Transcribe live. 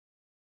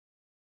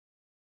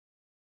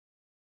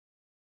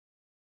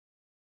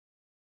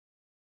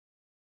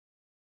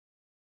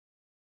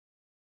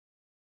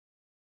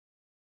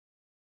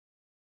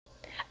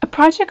A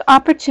project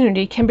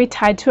opportunity can be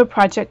tied to a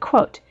project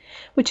quote,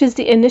 which is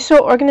the initial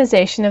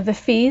organization of the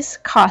fees,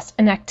 costs,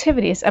 and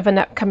activities of an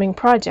upcoming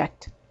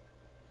project.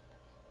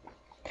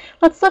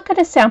 Let's look at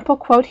a sample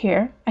quote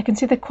here. I can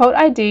see the quote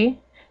ID,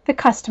 the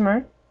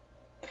customer,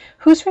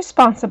 who's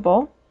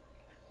responsible,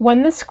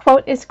 when this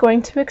quote is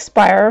going to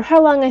expire, or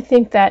how long I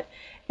think that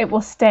it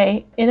will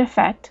stay in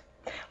effect.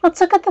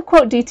 Let's look at the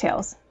quote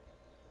details.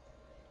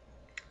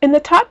 In the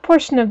top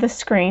portion of the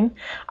screen,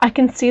 I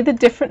can see the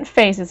different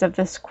phases of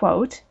this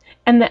quote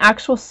and the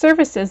actual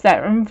services that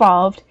are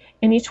involved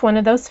in each one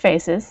of those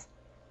phases.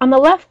 On the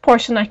left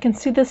portion, I can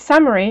see the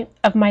summary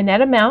of my net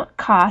amount,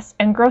 costs,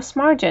 and gross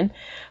margin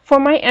for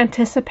my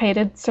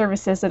anticipated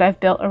services that I've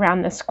built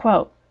around this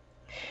quote.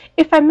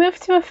 If I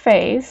move to a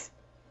phase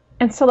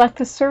and select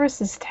the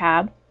Services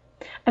tab,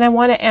 and I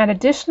want to add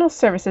additional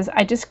services,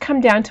 I just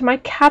come down to my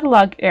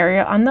catalog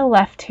area on the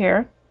left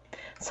here,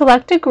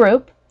 select a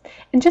group,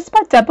 and just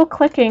by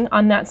double-clicking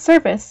on that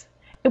service,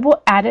 it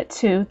will add it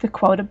to the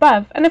quote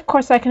above. And of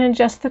course, I can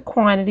adjust the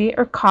quantity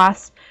or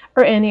cost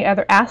or any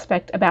other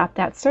aspect about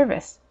that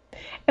service.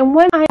 And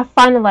when I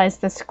finalize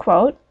this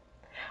quote,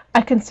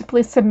 I can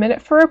simply submit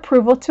it for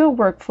approval to a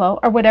workflow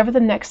or whatever the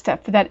next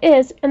step for that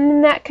is, and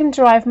then that can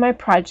drive my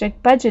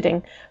project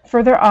budgeting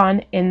further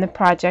on in the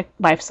project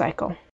lifecycle.